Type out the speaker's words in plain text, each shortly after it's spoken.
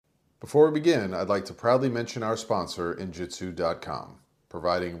Before we begin, I'd like to proudly mention our sponsor, Injitsu.com,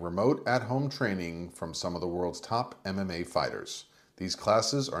 providing remote at-home training from some of the world's top MMA fighters. These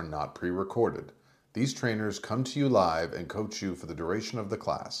classes are not pre-recorded. These trainers come to you live and coach you for the duration of the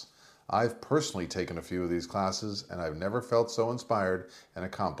class. I've personally taken a few of these classes, and I've never felt so inspired and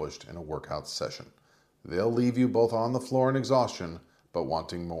accomplished in a workout session. They'll leave you both on the floor in exhaustion, but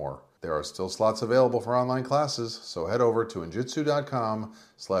wanting more. There are still slots available for online classes, so head over to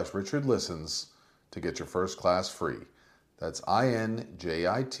injitsu.com/richardlistens to get your first class free. That's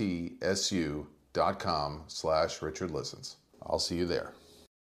injitsu.com/richardlistens. I'll see you there.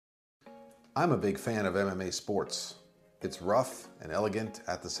 I'm a big fan of MMA sports. It's rough and elegant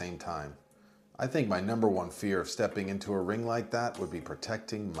at the same time. I think my number one fear of stepping into a ring like that would be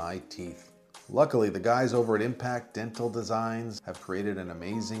protecting my teeth. Luckily, the guys over at Impact Dental Designs have created an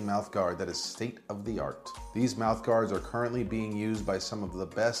amazing mouthguard that is state-of-the-art. These mouthguards are currently being used by some of the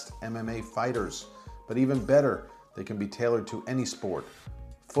best MMA fighters, but even better, they can be tailored to any sport.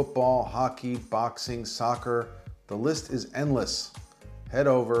 Football, hockey, boxing, soccer, the list is endless. Head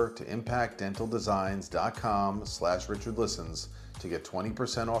over to impactdentaldesigns.com/richardlistens to get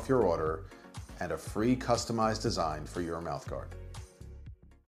 20% off your order and a free customized design for your mouthguard.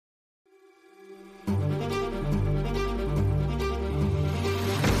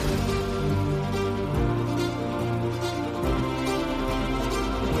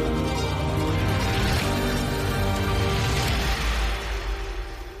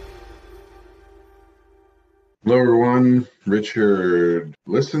 Hello everyone, Richard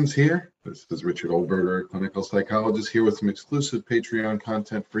Listens here. This is Richard Oldberger, clinical psychologist, here with some exclusive Patreon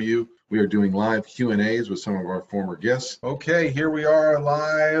content for you. We are doing live Q&As with some of our former guests. Okay, here we are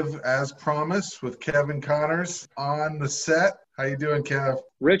live as promised with Kevin Connors on the set. How you doing, Kev?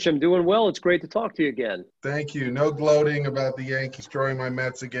 Rich, I'm doing well. It's great to talk to you again. Thank you. No gloating about the Yankees destroying my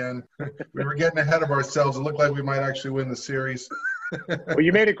Mets again. We were getting ahead of ourselves. It looked like we might actually win the series. Well,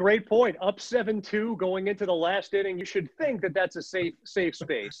 you made a great point. Up 7-2 going into the last inning. You should think that that's a safe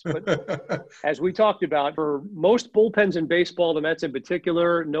space. But as we talked about, for most bullpens in baseball, the Mets in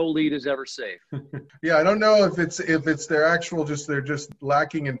particular, no lead is ever safe. Yeah, I don't know if it's their actual they're just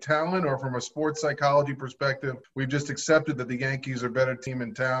lacking in talent, or from a sports psychology perspective, we've just accepted that the Yankees are a better team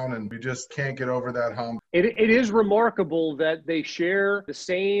in town and we just can't get over that hump. It is remarkable that they share the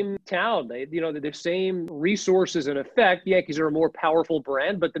same town. The same resources in effect. The Yankees are a more powerful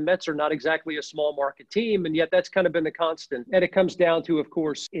brand, but the Mets are not exactly a small market team, and yet that's kind of been the constant. And it comes down to, of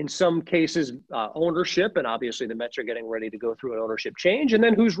course, in some cases, ownership, and obviously the Mets are getting ready to go through an ownership change, and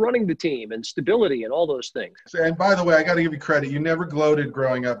then who's running the team and stability and all those things. And by the way, I got to give you credit. You never gloated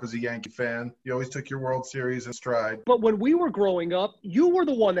growing up as a Yankee fan. You always took your World Series in stride. But when we were growing up, you were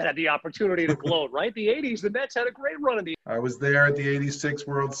the one that had the opportunity to gloat, right? The 80s, the Mets had a great run in the I was there at the 86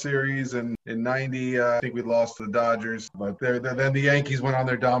 World Series, and in 90, I think we lost to the Dodgers. But then the Yankees went on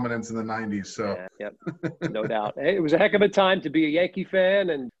their dominance in the 90s. So, Yep, no doubt. It was a heck of a time to be a Yankee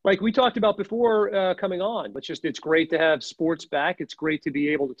fan. And like we talked about before coming on, it's great to have sports back. It's great to be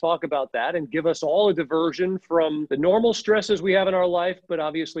able to talk about that and give us all a diversion from the normal stresses we have in our life, but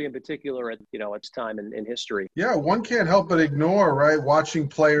obviously in particular at its time in history. Yeah, one can't help but ignore, right? Watching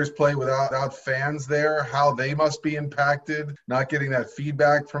players play without fans there, how they must be impacted, not getting that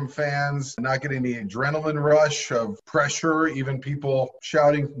feedback from fans, not getting the adrenaline rush of pressure, even people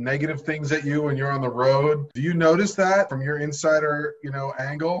shouting negative things at you when you're on the road. Do you notice that from your insider,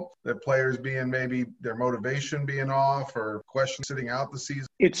 angle, that players being maybe their motivation being off or questions sitting out the season?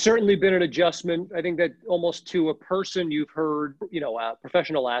 It's certainly been an adjustment. I think that almost to a person you've heard,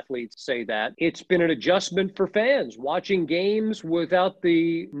 professional athletes say that. It's been an adjustment for fans watching games without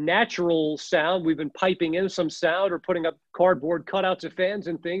the natural sound. We've been piping in some sound or putting up cardboard cutouts of fans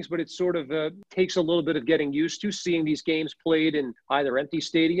and things, but it sort of takes a little bit of getting used to seeing these games played in either empty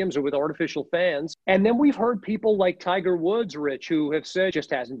stadiums or with artificial fans. And then we've heard people like Tiger Woods, Rich, who have said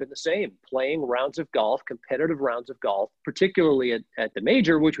just hasn't been the same. Playing rounds of golf, competitive rounds of golf, particularly at the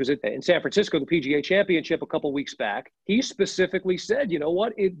major, which was in San Francisco, the PGA Championship a couple weeks back. He specifically said, you know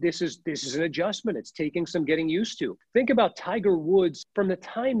what, this is an adjustment. It's taking some getting used to. Think about Tiger Woods from the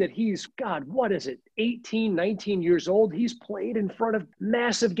time that he's, 18, 19 years old. He's played in front of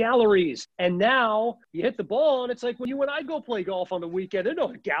massive galleries. And now you hit the ball and it's like when you and I go play golf on the weekend, there's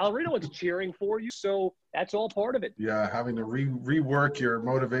no gallery, no one's cheering for you. So that's all part of it. Yeah, having to rework your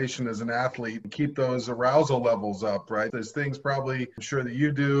motivation as an athlete and keep those arousal levels up, right? There's things probably I'm sure that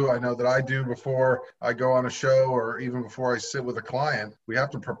you do. I know that I do before I go on a show or even before I sit with a client. We have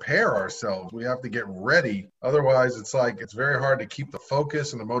to prepare ourselves. We have to get ready. Otherwise, it's very hard to keep the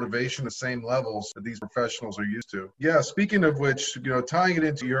focus and the motivation the same levels that these professionals are used to. Yeah, speaking of which, tying it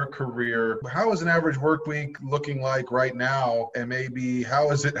into your career, how is an average work week looking like right now? And maybe how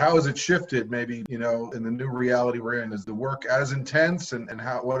has it shifted maybe, in the new reality we're in? Is the work as intense and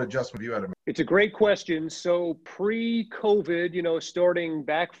what adjustment have you had to make? It's a great question. So pre-COVID, starting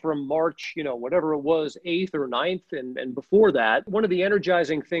back from March, whatever it was, 8th or 9th, and before that, one of the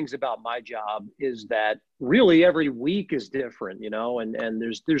energizing things about my job is that really every week is different,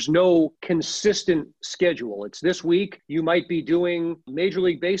 and there's no consistent schedule. It's this week, you might be doing Major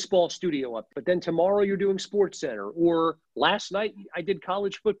League Baseball studio up, but then tomorrow you're doing Sports Center, or last night I did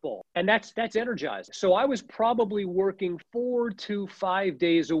college football, and that's energizing. So I was probably working 4 to 5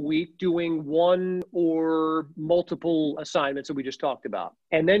 days a week doing one or multiple assignments that we just talked about.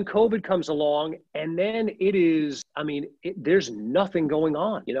 And then COVID comes along, and then there's nothing going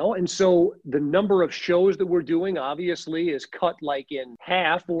on, and so the number of shows that we're doing obviously is cut like in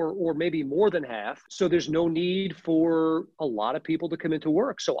half or maybe more than half. So there's no need for a lot of people to come into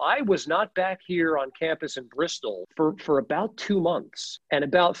work. So I was not back here on campus in Bristol for about 2 months, and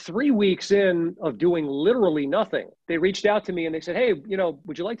about 3 weeks in of doing literally nothing, they reached out to me and they said, hey,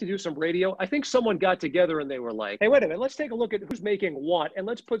 would you like to do some radio? I think someone got together and they were like, hey, wait a minute, let's take a look at who's making what, and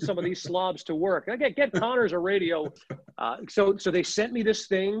let's put some of these slobs to work. Get Connors a radio. So they sent me this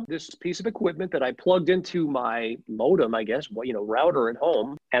piece of equipment that I plugged into my modem, I guess, router at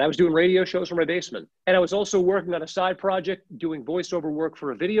home. And I was doing radio shows from my basement. And I was also working on a side project, doing voiceover work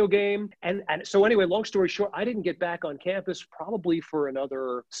for a video game. And so anyway, long story short, I didn't get back on campus probably for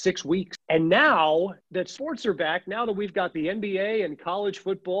another 6 weeks. And now that sports are back, now that we've got the NBA and college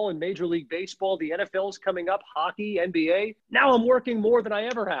football and Major League Baseball, the NFL's coming up, hockey, NBA, now I'm working more than I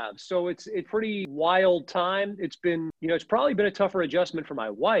ever have. So it's a pretty wild time. It's been, it's probably been a tougher adjustment for my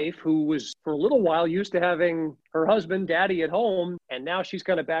wife, who was for a little while used to having her husband, daddy at home, and now she's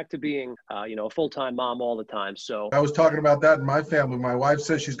kind of back to being, a full-time mom all the time. So I was talking about that in my family. My wife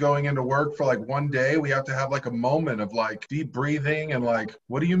says she's going into work for like one day. We have to have like a moment of like deep breathing and like,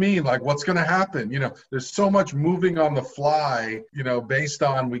 what do you mean? Like, what's going to happen? There's so much moving on the fly, based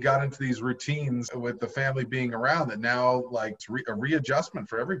on we got into these routines with the family being around that now like it's a readjustment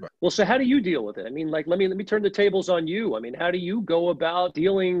for everybody. Well, so how do you deal with it? I mean, like, let me turn the tables on you. I mean, how do you go about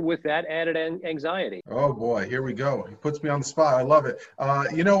dealing with that added anxiety? Oh boy, here we go. He puts me on the spot. I love it.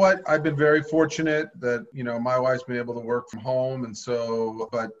 You know what? I've been very fortunate that, my wife's been able to work from home. And so,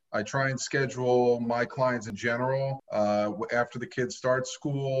 but I try and schedule my clients in general after the kids start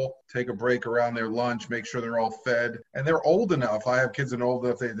school, take a break around their lunch, make sure they're all fed. And they're old enough. I have kids that are old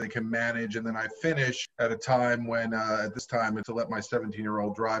enough they can manage. And then I finish at a time when, at this time, to let my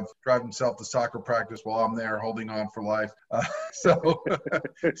 17-year-old drive himself to soccer practice while I'm there holding on for life. So,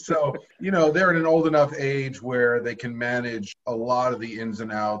 they're at an old enough age where they can manage a lot of the ins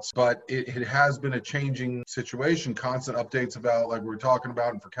and outs. But it has been a changing situation, constant updates about, like we were talking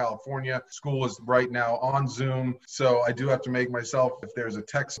about, and for California, school is right now on Zoom. So I do have to make myself, if there's a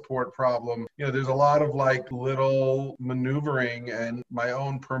tech support problem, there's a lot of like little maneuvering and my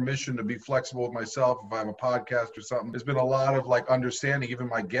own permission to be flexible with myself. If I have a podcast or something, there's been a lot of like understanding. Even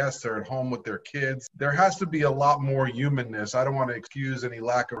my guests are at home with their kids. There has to be a lot more humanness. I don't want to excuse any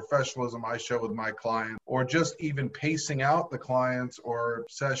lack of professionalism I show with my clients, or just even pacing out the clients or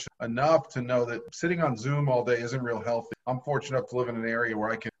session enough to know that sitting on Zoom all day isn't real healthy. I'm fortunate enough to live in an area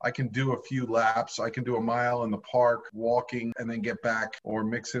where I can do a few laps. I can do a mile in the park walking and then get back, or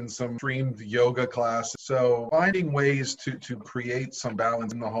mix in some streamed yoga classes. So finding ways to create some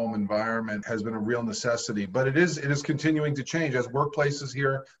balance in the home environment has been a real necessity. But it is continuing to change as workplaces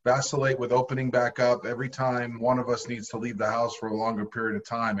here vacillate with opening back up. Every time one of us needs to leave the house for a longer period of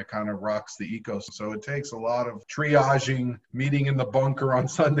time, it kind of rocks the ecosystem. So it takes a lot of triaging, meeting in the bunker on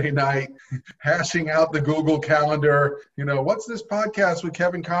Sunday night, hashing out the Google Calendar. What's this podcast with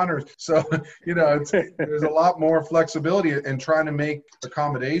Kevin Connors? So, there's a lot more flexibility and trying to make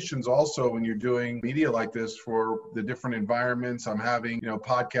accommodations also when you're doing media like this for the different environments. I'm having,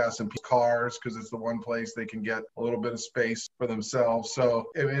 podcasts in cars because it's the one place they can get a little bit of space for themselves. So,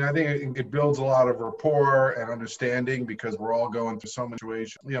 I think it builds a lot of rapport and understanding because we're all going through so many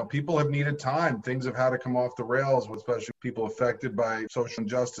situations. People have needed time. Things have had to come off the rails, especially people affected by social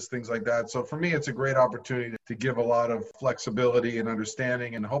injustice, things like that. So for me, it's a great opportunity to give a lot of flexibility and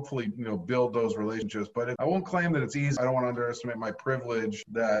understanding and hopefully, build those relationships. But I won't claim that it's easy. I don't want to underestimate my privilege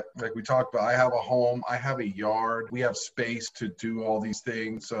that, like we talked about, I have a home, I have a yard, we have space to do all these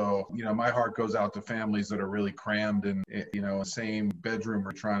things. So, my heart goes out to families that are really crammed in, the same bedroom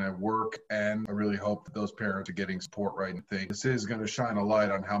or trying to work. And I really hope that those parents are getting support right and think this is going to shine a light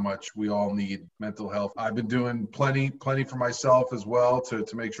on how much we all need mental health. I've been doing plenty for myself as well to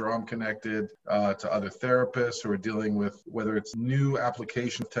make sure I'm connected to other therapists who are dealing with whether it's new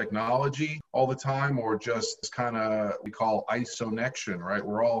application of technology all the time or just kind of we call isonection, right?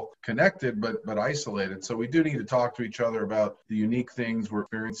 We're all connected but isolated. So we do need to talk to each other about the unique things we're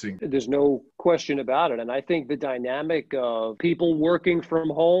experiencing. There's no question about it. And I think the dynamic of people working from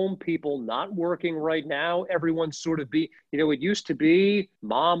home, people not working right now, everyone's sort of it used to be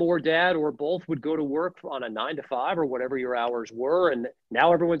mom or dad or both would go to work on a 9 to 5 or whatever your hours were. And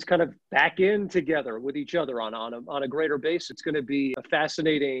now everyone's kind of back in together with each other on a greater base. It's going to be a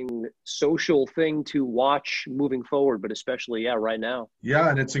fascinating social thing to watch moving forward, but especially, right now. Yeah,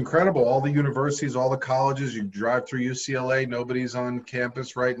 and it's incredible. All the universities, all the colleges, you drive through UCLA, nobody's on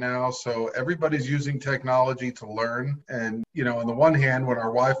campus right now. So everybody's using technology to learn. And, on the one hand, when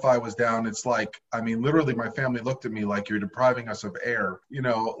our Wi-Fi was down, it's like, literally my family looked at me like you're depriving us of air.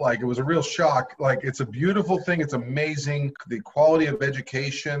 Like it was a real shock. Like it's a beautiful thing. It's amazing. The quality of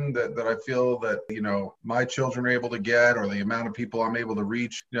education that I feel that, my children are able to get or the amount of people I'm able to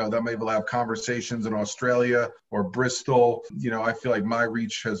reach, that I'm able to have conversations in Australia or Bristol. I feel like my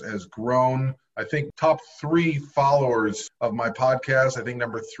reach has grown. I think top 3 followers of my podcast, I think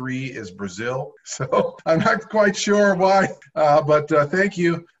number 3 is Brazil. So I'm not quite sure why, but thank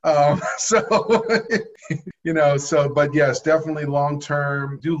you. But yes, definitely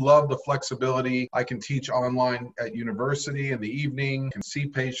long-term. Do love the flexibility. I can teach online at university in the evening, can see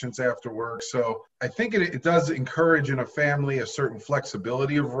patients after work. So I think it does encourage in a family a certain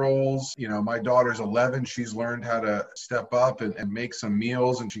flexibility of roles. My daughter's 11. She's learned how to step up and make some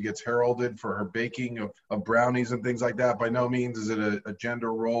meals, and she gets heralded for her baking of brownies and things like that. By no means is it a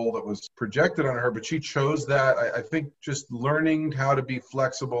gender role that was projected on her, but she chose that. I think just learning how to be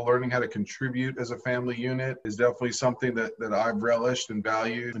flexible, learning how to contribute as a family unit is definitely something that I've relished and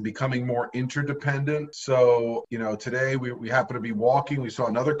valued, and becoming more interdependent. So, today we happen to be walking. We saw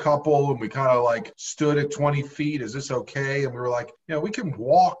another couple and we kind of like stood at 20 feet. Is this okay? And we were like, we can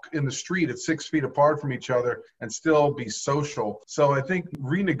walk in the street at 6 feet apart from each other and still be social. So I think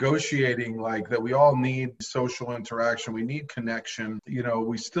renegotiating like that, we all need social interaction. We need connection.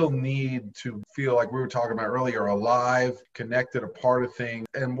 We still need to feel like we were talking about earlier, alive, connected, a part of things.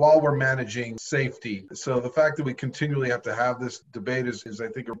 And while we're managing safety. So the fact that we continually have to have this debate is I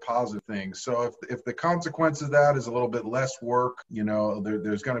think, a positive thing. So if the consequence of that is a little bit less work,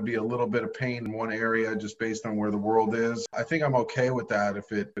 there's going to be a little bit of pain in one area just based on where the world is. I think I'm okay with that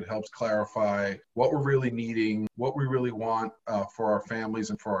if it helps clarify what we're really needing, what we really want for our families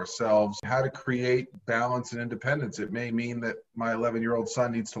and for ourselves, how to create balance and independence. It may mean that my 11-year-old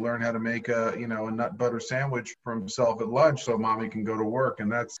son needs to learn how to make a nut butter sandwich for himself at lunch so mommy can go to work.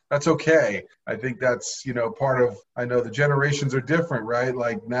 And that's okay. I think that's, part of, I know the generations are different, right?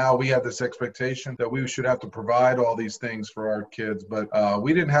 Like now we have this expectation that we should have to provide all these things for our kids, but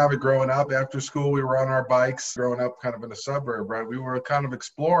we didn't have it growing up. After school, we were on our bikes growing up kind of in a suburb, right? We were kind of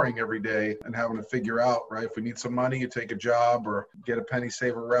exploring every day and having to figure out, right? If we need some money, you take a job or get a penny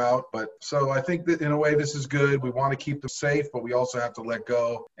saver route. But so I think that in a way, this is good. We want to keep them safe, but we also have to let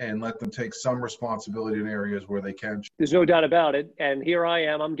go and let them take some responsibility in areas where they can. There's no doubt about it. And here I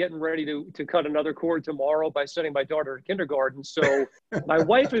am. I'm getting ready to cut another cord tomorrow by sending my daughter to kindergarten. So my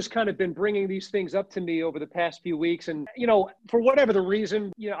wife has kind of been bringing these things up to me over the past few weeks. And, for whatever the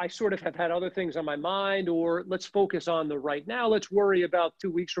reason, I sort of have had other things on my mind, or let's focus on the right now. Let's worry about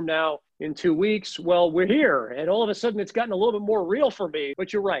 2 weeks from now. In 2 weeks, well, we're here. And all of a sudden, it's gotten a little bit more real for me.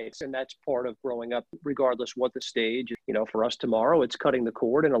 But you're right. And that's part of growing up, regardless what the stage. For us tomorrow, it's cutting the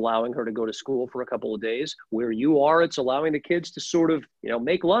cord and allowing her to go to school for a couple of days. Where you are, it's allowing the kids to sort of,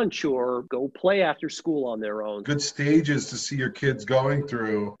 make lunch or go play after school on their own. Good stages to see your kids going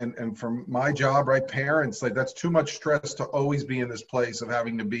through. And from my job, right, parents, like that's too much stress to always be in this place of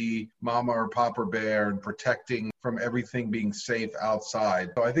having to be mama or papa bear and protecting from everything being safe outside.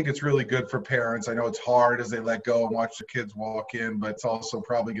 So I think it's really good for parents. I know it's hard as they let go and watch the kids walk in, but it's also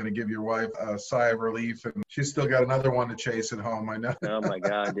probably going to give your wife a sigh of relief. And she's still got another one to chase at home, I know. Oh my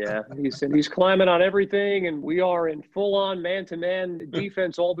God, yeah. He's climbing on everything, and we are in full-on man-to-man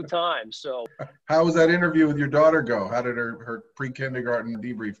defense all the time. So how was that interview with your daughter go? How did her pre-kindergarten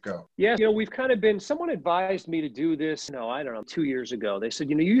debrief go? yeah, we've kind of been, someone advised me to do this, I don't know, 2 years ago. They said,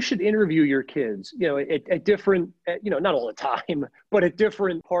 you should interview your kids, at different, not all the time, but at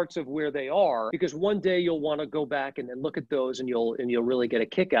different parts of where they are, because one day you'll want to go back and then look at those and you'll really get a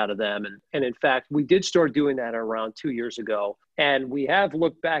kick out of them. And in fact, we did start doing that around 2 years ago. And we have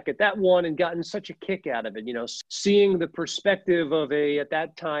looked back at that one and gotten such a kick out of it, seeing the perspective of at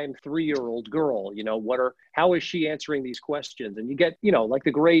that time, 3-year-old girl, how is she answering these questions? And you get, like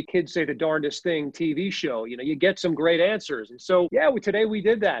the great Kids Say the Darndest Thing TV show, you get some great answers. And so, yeah, today we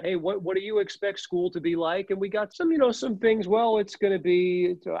did that. Hey, what do you expect school to be like? And we got some, some things. Well, it's going to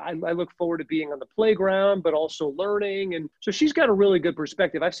be, I look forward to being on the playground, but also learning. And so she's got a really good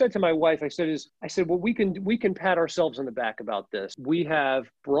perspective. I've said to my wife, I said, well, we can pat ourselves on the back about this. We have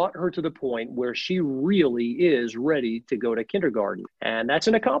brought her to the point where she really is ready to go to kindergarten. And that's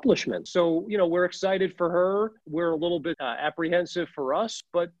an accomplishment. So, we're excited for her. We're a little bit apprehensive for us.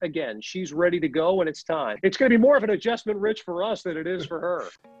 But again, she's ready to go and it's time. It's going to be more of an adjustment, Rich, for us than it is for her.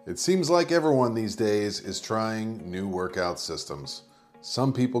 It seems like everyone these days is trying new workout systems.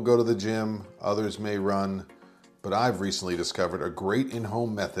 Some people go to the gym, others may run, but I've recently discovered a great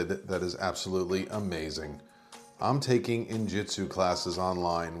in-home method that is absolutely amazing. I'm taking Injitsu classes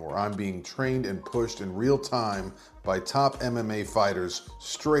online where I'm being trained and pushed in real time by top MMA fighters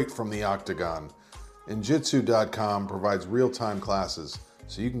straight from the octagon. Injitsu.com provides real-time classes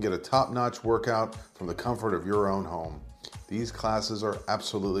so you can get a top-notch workout from the comfort of your own home. These classes are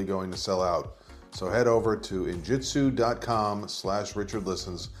absolutely going to sell out. So head over to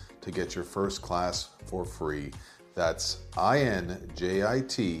Injitsu.com/RichardListens to get your first class for free. That's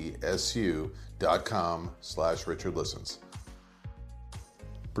INJITSU.com/RichardListens.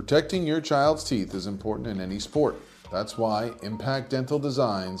 Protecting your child's teeth is important in any sport. That's why Impact Dental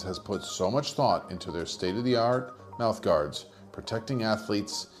Designs has put so much thought into their state-of-the-art mouth guards, protecting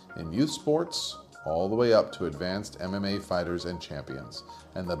athletes in youth sports all the way up to advanced MMA fighters and champions.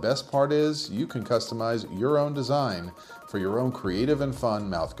 And the best part is you can customize your own design for your own creative and fun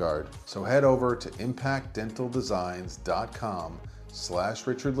mouth guard. So head over to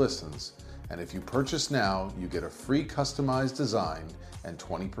impactdentaldesigns.com/RichardListens, and if you purchase now, you get a free customized design and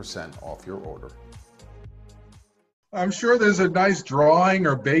 20% off your order. I'm sure there's a nice drawing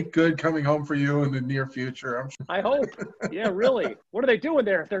or baked good coming home for you in the near future. I hope. Yeah, really. What are they doing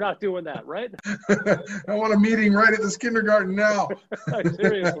there if they're not doing that, right? I want a meeting right at this kindergarten now.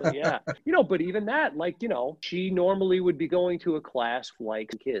 Seriously, yeah. But even that, she normally would be going to a class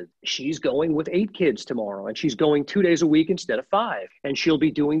like kids. She's going with 8 kids tomorrow, and she's going 2 days a week instead of 5. And she'll be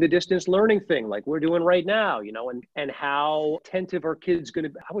doing the distance learning thing like we're doing right now, and how attentive are kids going to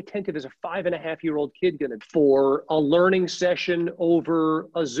be? How attentive is a 5.5-year-old kid going to be for a learning session over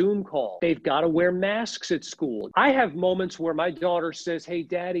a Zoom call? They've got to wear masks at school. I have moments where my daughter says, hey,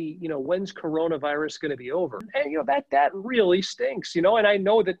 Daddy, when's coronavirus going to be over? And, that really stinks, and I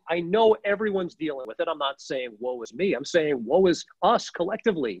know everyone's dealing with it. I'm not saying woe is me. I'm saying woe is us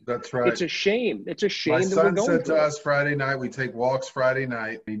collectively. That's right. It's a shame. It's a shame My that we're son going said through to it. us Friday night, we take walks Friday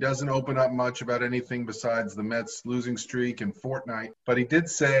night. He doesn't open up much about anything besides the Mets losing streak and Fortnite. But he did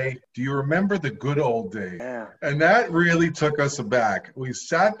say, do you remember the good old days? Yeah. And that really took us aback. We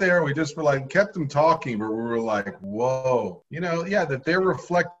sat there, we just kept them talking, but we were like, whoa. That they're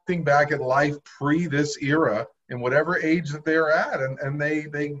reflecting back at life pre this era in whatever age that they're at, and they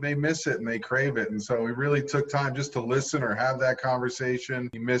miss it and they crave it. And so we really took time just to listen or have that conversation.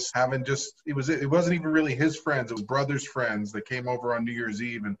 He missed having it wasn't even really his friends, it was brothers' friends that came over on New Year's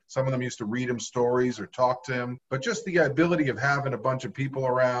Eve, and some of them used to read him stories or talk to him. But just the ability of having a bunch of people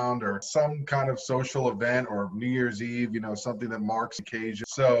around or some kind of social event or New Year's Eve, something that marks occasion.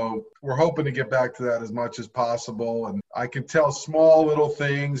 So we're hoping to get back to that as much as possible. And I can tell small little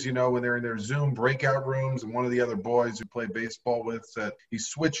things, when they're in their Zoom breakout rooms, and one of the other boys who played baseball with said he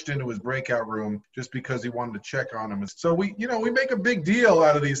switched into his breakout room just because he wanted to check on him. So we make a big deal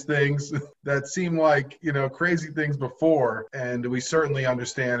out of these things that seem like, crazy things before. And we certainly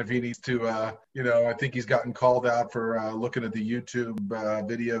understand if he needs to, I think he's gotten called out for looking at the YouTube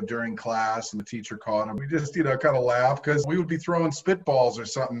video during class and the teacher caught him. We just, kind of laugh because we would be throwing spitballs or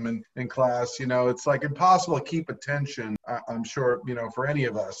something in class. It's like impossible to keep attention I'm sure, for any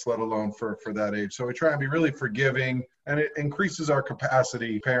of us, let alone for that age. So we try and be really forgiving, and it increases our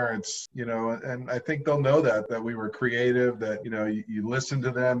capacity, parents, and I think they'll know that we were creative, that, you listen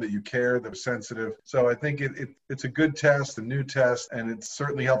to them, that you care, that we're sensitive. So I think it's a good test, a new test, and it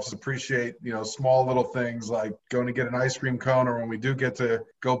certainly helps us appreciate, small little things like going to get an ice cream cone, or when we do get to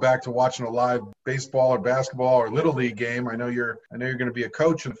go back to watching a live baseball or basketball or little league game. I know you're going to be a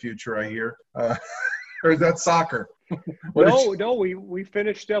coach in the future, I hear. Or is that soccer? No, we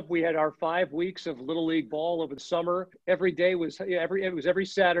finished up. We had our 5 weeks of Little League ball over the summer. Every day was every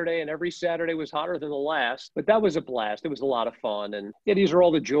Saturday, and every Saturday was hotter than the last. But that was a blast. It was a lot of fun, and these are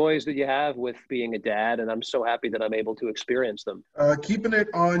all the joys that you have with being a dad. And I'm so happy that I'm able to experience them. Keeping it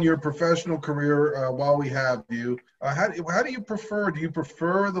on your professional career while we have you, how do you prefer? Do you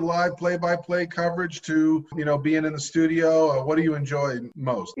prefer the live play-by-play coverage to being in the studio? What do you enjoy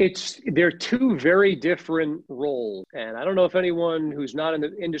most? They're two very different roles. And I don't know if anyone who's not in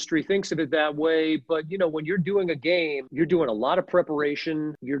the industry thinks of it that way, but when you're doing a game, you're doing a lot of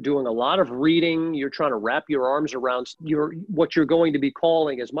preparation, you're doing a lot of reading, you're trying to wrap your arms around what you're going to be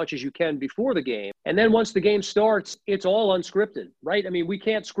calling as much as you can before the game. And then once the game starts, it's all unscripted, right? I mean, we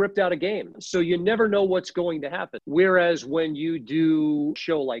can't script out a game, so you never know what's going to happen. Whereas when you do a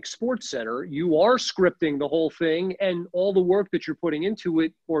show like SportsCenter, you are scripting the whole thing, and all the work that you're putting into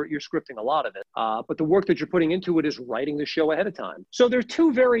it, or you're scripting a lot of it, but the work that you're putting into it is writing the show ahead of time. So they're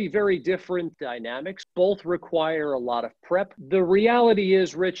two very, very different dynamics. Both require a lot of prep. The reality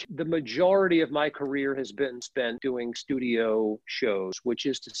is, Rich, the majority of my career has been spent doing studio shows, which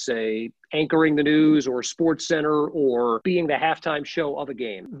is to say anchoring the news or SportsCenter or being the halftime show of a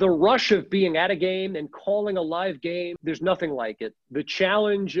game. The rush of being at a game and calling a live game, there's nothing like it. The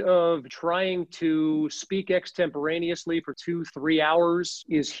challenge of trying to speak extemporaneously for 2-3 hours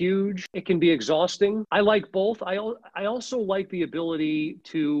is huge. It can be exhausting. I like both. I also like the ability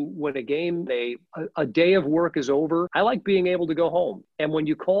to, when a day of work is over, I like being able to go home. And when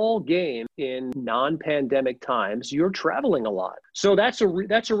you call game in non-pandemic times, you're traveling a lot. So that's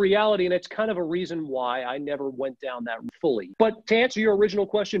a reality, and it's kind of a reason why I never went down that fully. But to answer your original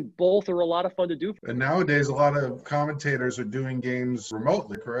question, both are a lot of fun to do. And nowadays, a lot of commentators are doing games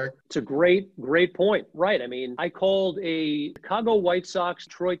remotely, correct? It's a great point. Right. I mean, I called a Chicago White Sox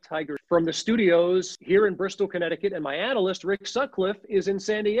Detroit Tigers from the studios here in Bristol, Connecticut, and my analyst, Rick Sutcliffe, is in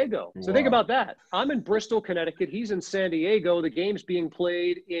San Diego. So think about that. I'm in Bristol, Connecticut. He's in San Diego. The game's being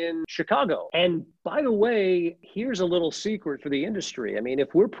played in Chicago. And by the way, here's a little secret for the industry. I mean,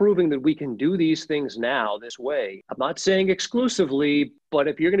 if we're proving that we can do these things now this way, I'm not saying exclusively, but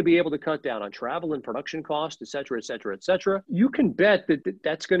if you're going to be able to cut down on travel and production costs, et cetera, you can bet that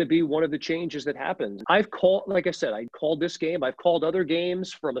that's going to be one of the changes that happens. Like I said, I called this game. I've called other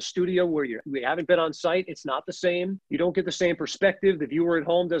games from a studio where we haven't been on site. It's not the same. You don't get the same perspective. The viewer at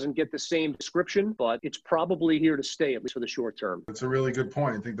home doesn't get the same description, but it's probably here to stay, at least for the short term. That's a really good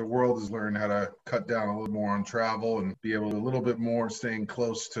point. I think the world has learned how to cut down a little more on travel and be able to a little bit more staying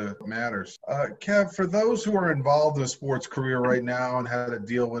close to what matters. Kev, for those who are involved in a sports career right now and have to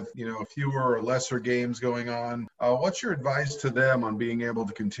deal with, fewer or lesser games going on, what's your advice to them on being able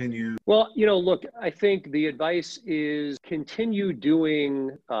to continue? Well, look, I think the advice is continue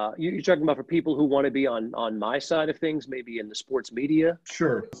doing, you're talking about for people who want to be on my side of things, maybe in the sports media.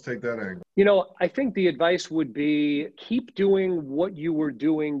 Sure. Let's take that angle. I think the advice would be keep doing what you were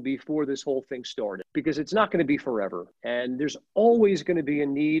doing before this whole thing started, because it's not going to be forever. And there's always going to be a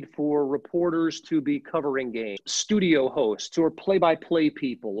need for reporters to be covering games, studio hosts or play-by-play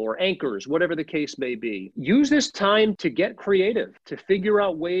people or anchors, whatever the case may be. Use this time to get creative, to figure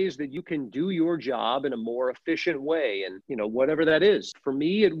out ways that you can do your job in a more efficient way. And, whatever that is. For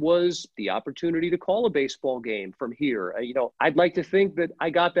me, it was the opportunity to call a baseball game from here. I'd like to think that I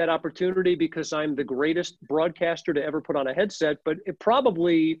got that opportunity because I'm the greatest broadcaster to ever put on a headset, but it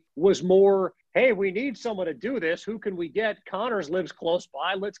probably was more, hey, we need someone to do this. Who can we get? Connors lives close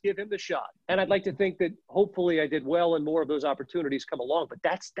by. Let's give him the shot. And I'd like to think that hopefully I did well and more of those opportunities come along. But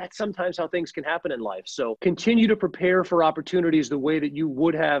that's sometimes how things can happen in life. So continue to prepare for opportunities the way that you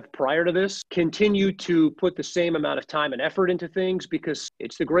would have prior to this. Continue to put the same amount of time and effort into things, because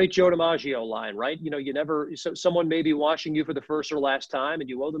it's the great Joe DiMaggio line, right? Someone may be watching you for the first or last time and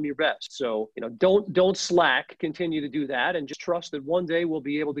you owe them your best. So, don't slack. Continue to do that and just trust that one day we'll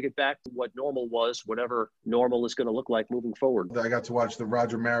be able to get back to what normal was, whatever normal is going to look like moving forward. I got to watch the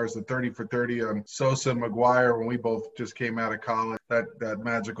Roger Maris, the 30 for 30 on Sosa and McGuire when we both just came out of college. that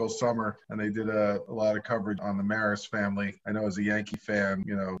magical summer, and they did a lot of coverage on the Maris family. I know as a Yankee fan,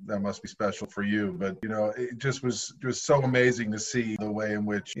 that must be special for you, but it just was so amazing to see the way in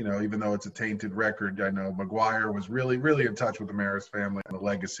which, even though it's a tainted record, I know McGwire was really, really in touch with the Maris family and the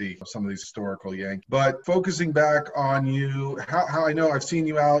legacy of some of these historical Yankees. But focusing back on you, how I know I've seen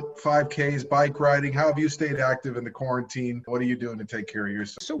you out 5Ks, bike riding. How have you stayed active in the quarantine? What are you doing to take care of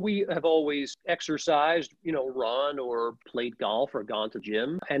yourself? So we have always exercised, run or played golf or gone to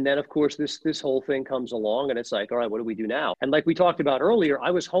gym. And then, of course, this whole thing comes along and it's like, all right, what do we do now? And like we talked about earlier,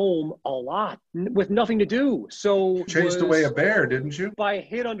 I was home a lot with nothing to do. So chased away a bear, didn't you? If I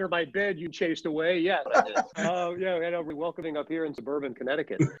hid under my bed, you chased away. Yeah, I did. We're welcoming up here in suburban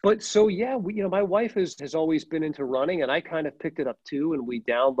Connecticut. But so, yeah, my wife has always been into running, and I kind of picked it up too. And we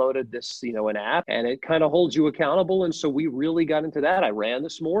downloaded this, an app, and it kind of holds you accountable. And so we really got into that. I ran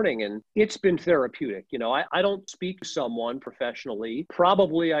this morning, and it's been therapeutic. I don't speak to someone professionally.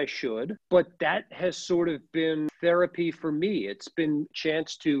 Probably I should, but that has sort of been therapy for me. It's been a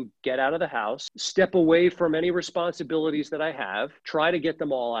chance to get out of the house, step away from any responsibilities that I have, try to get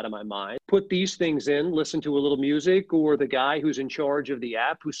them all out of my mind, put these things in, listen to a little music, or the guy who's in charge of the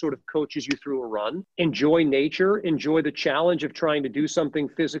app who sort of coaches you through a run, enjoy nature, enjoy the challenge of trying to do something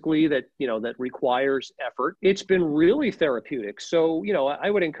physically that requires effort. It's been really therapeutic. So, I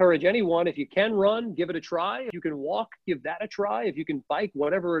would encourage anyone, if you can run, give it a try. If you can walk, give that a try. If you can bike,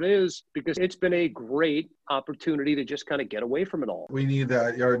 whatever it is, because it's been a great opportunity to just kind of get away from it all. We need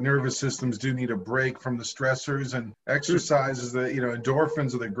that. Our nervous systems do need a break from the stressors, and exercise is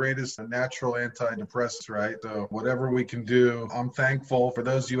endorphins are the greatest natural antidepressants, right? So whatever we can do, I'm thankful for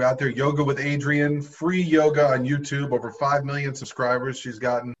those of you out there. Yoga with Adriene, free yoga on YouTube, over 5 million subscribers she's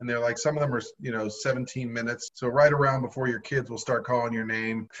gotten. And they're like, some of them are, 17 minutes. So right around before your kids will start calling your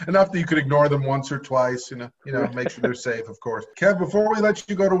name, enough that you could ignore them once or twice, make sure they're safe, of course. Kev, before we let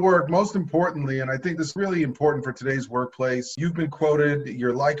you go to work, most importantly, and I think this is really important for today's workplace, you've been quoted,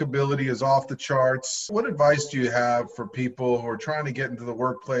 your likability is off the charts. What advice do you have for people who are trying to get into the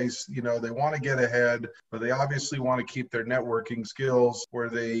workplace? They want to get ahead, but they obviously want to keep their networking skills where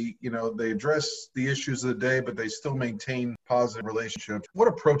they address the issues of the day, but they still maintain positive relationships. What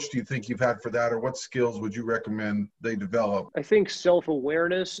approach do you think you've had for that, or what skills would you recommend they develop? I think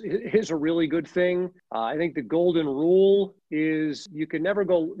self-awareness is a really good thing. I think the golden rule is you can never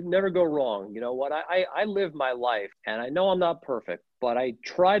go wrong. You know what? I live my life, and I know I'm not perfect, but I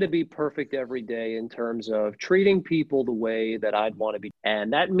try to be perfect every day in terms of treating people the way that I'd want to be.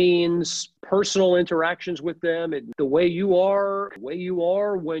 And that means personal interactions with them, and the way you are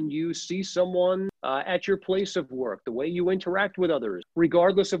when you see someone at your place of work, the way you interact with others,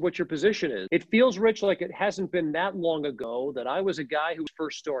 regardless of what your position is. It feels, Rich, like it hasn't been that long ago that I was a guy who was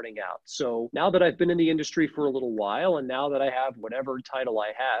first starting out. So now that I've been in the industry for a little while, and now that I have whatever title I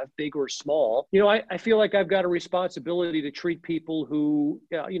have, big or small, I feel like I've got a responsibility to treat people who,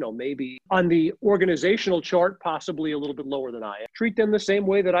 maybe on the organizational chart, possibly a little bit lower than I am. Treat them the same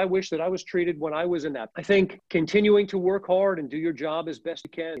way that I wish that I was treated when I was in that. I think continuing to work hard and do your job as best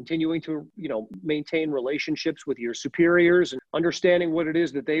you can, continuing to, maintain relationships with your superiors and understanding what it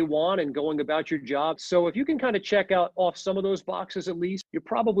is that they want and going about your job. So if you can kind of check off some of those boxes, at least, you're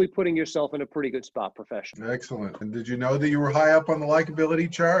probably putting yourself in a pretty good spot professionally. Excellent. And did you know that you were high up on the likability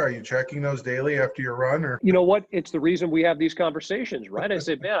chart? Are you checking those daily after your run? Or you know what? It's the reason we have these conversations, right? I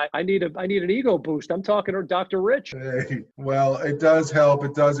said, man, I need an ego boost. I'm talking to Dr. Rich. Hey, well, it does help.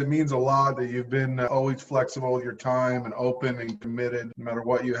 It means a lot that you've been always flexible with your time and open and committed no matter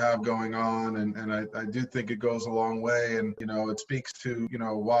what you have going on. And I do think it goes a long way. And, it speaks to,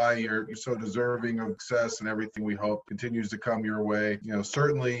 why you're so deserving of success, and everything we hope continues to come your way.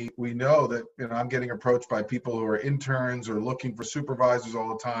 Certainly we know that, I'm getting approached by people who are interns or looking for supervisors all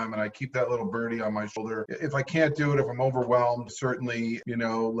the time. And I keep that little birdie on my shoulder. If I can't do it, if I'm overwhelmed, certainly,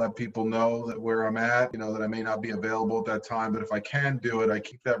 let people know that where I'm at, that I may not be available at that time. But if I can do it, I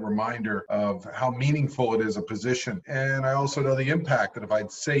keep that reminder of how meaningful it is, a position. And I also know the impact that if I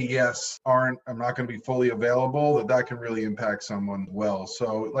say yes, I'm not going to be fully available, that can really impact someone well.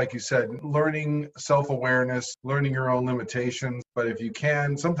 So like you said, learning self-awareness, learning your own limitations. But if you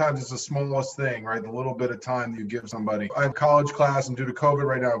can, sometimes it's the smallest thing, right? The little bit of time that you give somebody. I have college class, and due to COVID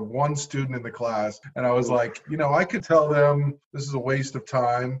right now, I have one student in the class. And I was like, I could tell them this is a waste of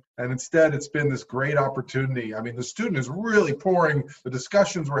time. And instead, it's been this great opportunity. I mean, the student is really pouring the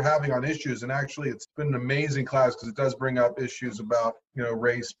discussions we're having on issues. And actually, it's been an amazing class because it does bring up issues about,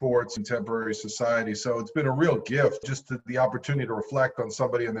 race, sports, and contemporary society. So it's been a real gift, just the opportunity to reflect on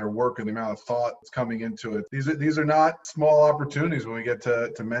somebody and their work and the amount of thought that's coming into it. These are not small opportunities. opportunities when we get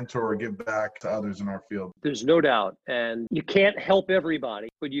to mentor or give back to others in our field. There's no doubt. And you can't help everybody,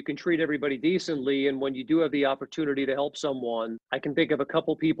 but you can treat everybody decently. And when you do have the opportunity to help someone, I can think of a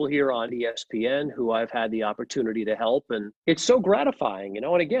couple people here on ESPN who I've had the opportunity to help. And it's so gratifying, you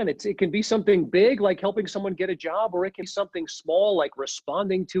know. And again, it can be something big like helping someone get a job, or it can be something small like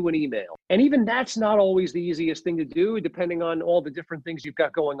responding to an email. And even that's not always the easiest thing to do, depending on all the different things you've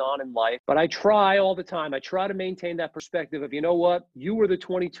got going on in life. But I try all the time. I try to maintain that perspective of, you know what, you were the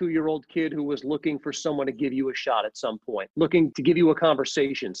 22-year-old kid who was looking for someone to give you a shot at some point, looking to give you a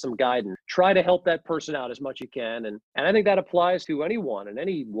conversation, some guidance. Try to help that person out as much as you can. And I think that applies to anyone in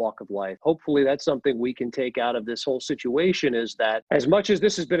any walk of life. Hopefully that's something we can take out of this whole situation, is that as much as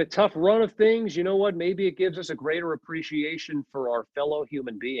this has been a tough run of things, you know what, maybe it gives us a greater appreciation for our fellow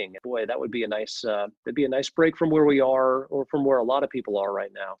human being. Boy, that would be a nice, that'd be a nice break from where we are, or from where a lot of people are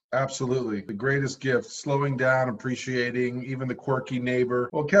right now. Absolutely. The greatest gift, slowing down, appreciating even the quirky neighbor.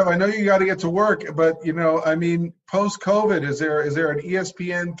 Well, Kev, I know you got to get to work, but, you know, I mean, post-COVID, is there an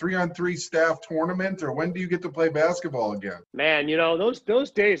ESPN 3-on-3 staff tournament, or when do you get to play basketball again? Man, you know,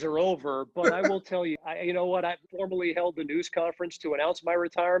 those days are over, but I will tell you, you know what, I formally held the news conference to announce my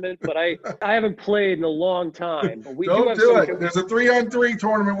retirement, but I haven't played in a long time. But we Don't do it. There's a 3-on-3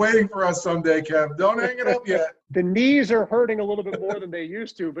 tournament waiting for us someday, Kev. Don't hang it up yet. The knees are hurting a little bit more than they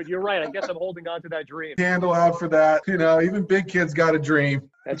used to, but you're right. I guess I'm holding on to that dream. Candle out for that. You know, even big kids got a dream.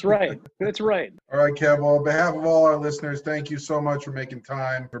 That's right. That's right. All right, Kev. Well, on behalf of all our listeners, thank you so much for making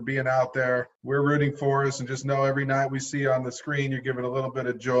time, for being out there. We're rooting for us, and just know every night we see you on the screen, you're giving a little bit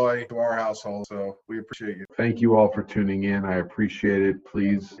of joy to our household. So we appreciate you. Thank you all for tuning in. I appreciate it.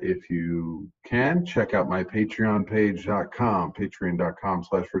 Please, if you can, check out my Patreon page.com,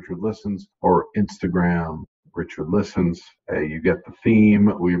 patreon.com/Richard Listens, or Instagram, Richard Listens. You get the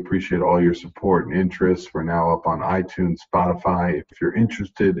theme. We appreciate all your support and interest. We're now up on iTunes, Spotify. If you're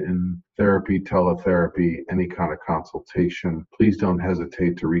interested in therapy, teletherapy, any kind of consultation, please don't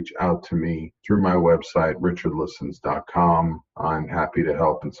hesitate to reach out to me through my website, richardlistens.com. I'm happy to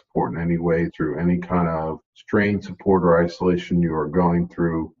help and support in any way through any kind of strain, support, or isolation you are going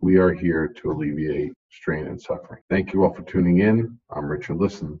through. We are here to alleviate strain and suffering. Thank you all for tuning in. I'm Richard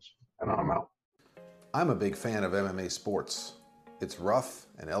Listens, and I'm out. I'm a big fan of MMA sports. It's rough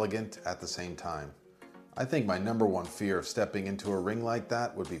and elegant at the same time. I think my number one fear of stepping into a ring like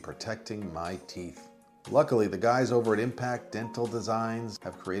that would be protecting my teeth. Luckily, the guys over at Impact Dental Designs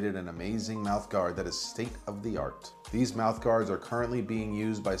have created an amazing mouthguard that is state of the art. These mouthguards are currently being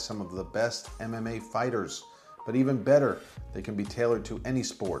used by some of the best MMA fighters, but even better, they can be tailored to any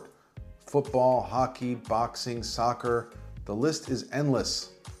sport. Football, hockey, boxing, soccer, the list is endless.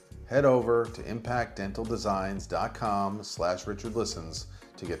 Head over to impactdentaldesigns.com/RichardListens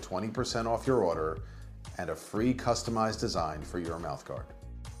to get 20% off your order and a free customized design for your mouthguard.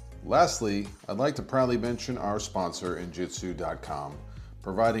 Lastly, I'd like to proudly mention our sponsor, Injitsu.com,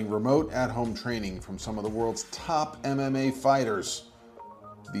 providing remote at-home training from some of the world's top MMA fighters.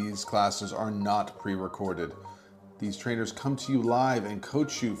 These classes are not pre-recorded. These trainers come to you live and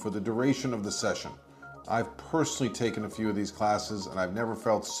coach you for the duration of the session. I've personally taken a few of these classes, and I've never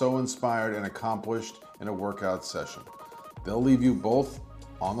felt so inspired and accomplished in a workout session. They'll leave you both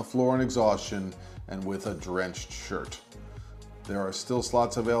on the floor in exhaustion and with a drenched shirt. There are still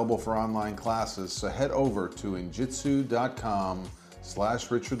slots available for online classes, so head over to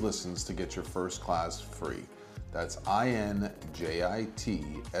injitsu.com/RichardListens to get your first class free. That's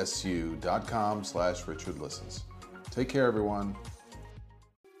INJITSU.com/RichardListens. Take care, everyone.